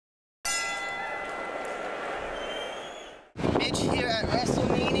at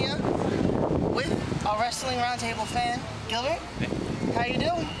WrestleMania with a Wrestling Roundtable fan, Gilbert. How you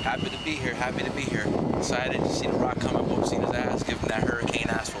doing? Happy to be here, happy to be here. Excited to see The Rock come up, whoop, seen his ass, give him that hurricane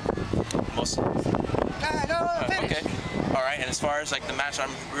ass whoop. Most. No, finish. Okay. All right, and as far as like the match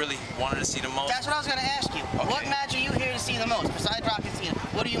I'm really wanted to see the most. That's what I was going to ask you. Okay. What match are you here to see the most, besides Rock and Cena?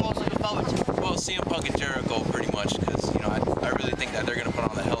 What are you most looking forward to? Well, CM Punk and Jericho pretty much, because, you know, I really think that they're going to put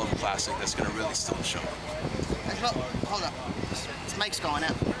on a hell of a classic that's going to really steal the show. Well, hold up. This mic's going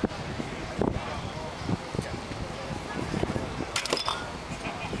out.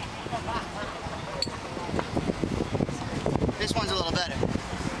 This one's a little better.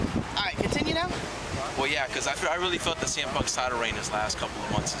 All right, continue now. Well, yeah, because I really felt that CM Punk's title reign this last couple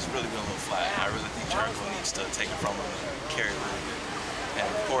of months has really been a little flat. I really think Jericho needs to take it from him and carry it really good. And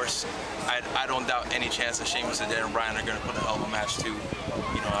of course, I don't doubt any chance that Sheamus and Daniel Bryan are going to put a hell of a match too.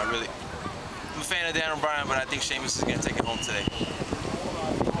 You know, I'm a fan of Daniel Bryan, but I think Sheamus is going to take it home today.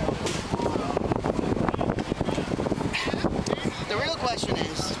 The real question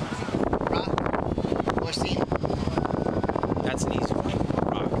is, Rock or Cena? That's an easy one.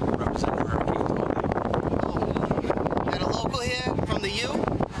 Rock, representing the Hurricanes all day. Oh. Got a local here from the U,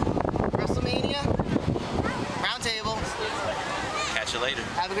 WrestleMania, Roundtable. Catch you later.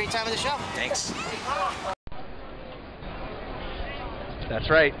 Have a great time of the show. Thanks. That's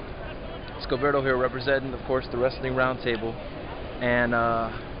right. It's Gilberto here representing, of course, the Wrestling Roundtable. And I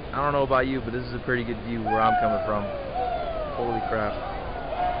don't know about you, but this is a pretty good view where I'm coming from. Holy crap.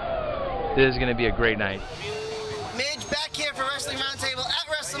 This is going to be a great night. Midge back here for Wrestling Roundtable at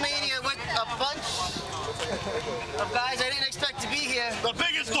WrestleMania with a bunch of guys I didn't expect to be here. The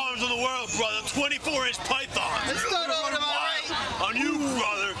biggest arms in the world, brother. 24-inch python. Let's start over to my right. On you,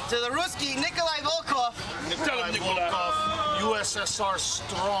 brother. To the Ruski, Nikolai Volkov. Nikolai Volkov. USSR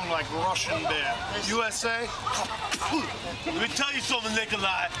strong like Russian bear. USA? Let me tell you something,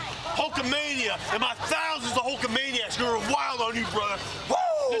 Nikolai. Hulkamania and my thousands of Hulkamaniacs gonna run wild on you, brother. Woo!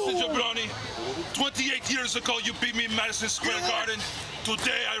 Listen, Jabroni, 28 years ago you beat me in Madison Square Garden.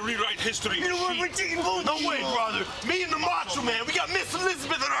 Today I rewrite history. You know what, we're taking both. No way, brother. Me and the Macho Man, we got Miss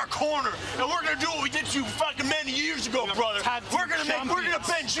Elizabeth in our corner, and we're gonna do what we did to you fucking many years ago, brother. We're gonna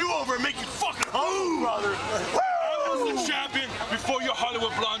bend you over and make you fucking home, brother. I was the champion before your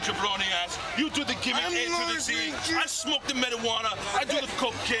Hollywood blonde jabroni ass. You do the gimmick A to the Z. I smoke the marijuana. I do the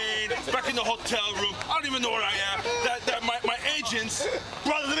cocaine. Back in the hotel room. I don't even know where I am. My agents.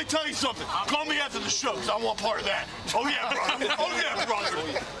 Brother, let me tell you something. Call me after the show, because I want part of that. Oh yeah, brother. Oh yeah, brother.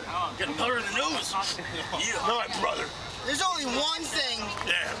 Getting better in the news. Yeah. All right, brother. There's only one thing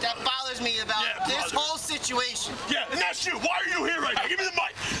that bothers me about this whole situation. Yeah, and that's you. Why are you here right now? Give me the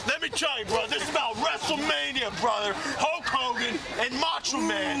mic. Let me tell you, brother. This is about WrestleMania, brother. Hulk Hogan and Macho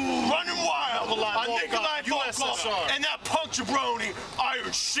Man running wild on Nikolai Volkov and that Punk Jabroni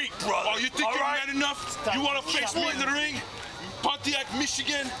Iron Sheik, brother. Oh, you think you're man enough? You want to face me in the ring? Pontiac,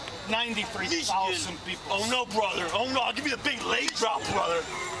 Michigan? 93,000 people. Oh, no, brother. Oh, no. I'll give you the big leg drop, brother.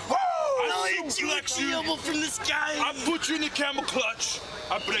 Woo! I suplex you from the sky. I put you in the camel clutch.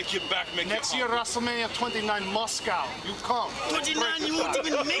 I break your back, make Next year, WrestleMania 29, Moscow. You come. 29, you won't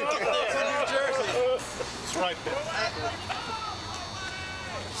even make it there. New Jersey. That's right, Ben.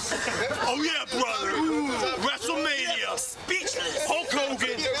 Oh, yeah, brother. WrestleMania. Speechless. Hulk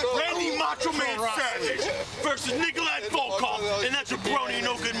Hogan, Randy Macho Man Savage versus Nikolai Volkov, and that's a brony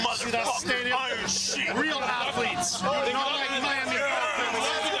no good motherfucker. Iron Sheik. Real athletes. Not like my